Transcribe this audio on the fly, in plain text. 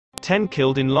10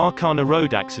 killed in Larkana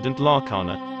road accident.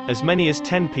 Larkana. As many as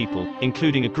 10 people,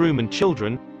 including a groom and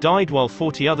children, died while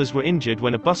 40 others were injured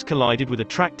when a bus collided with a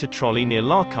tractor trolley near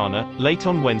Larkana, late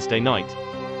on Wednesday night.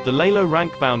 The Lalo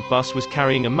Raink bound bus was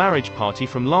carrying a marriage party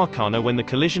from Larkana when the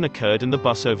collision occurred and the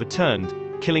bus overturned,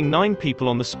 killing 9 people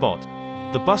on the spot.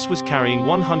 The bus was carrying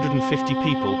 150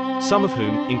 people, some of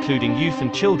whom, including youth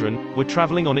and children, were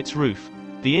traveling on its roof.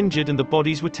 The injured and the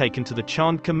bodies were taken to the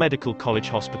Chandka Medical College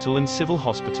Hospital and Civil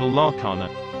Hospital Larkana.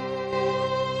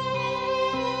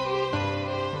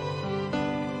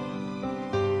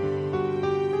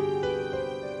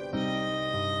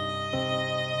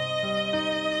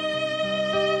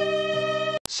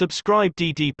 Subscribe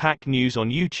DD Pak News on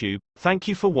YouTube. Thank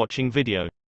you for watching video.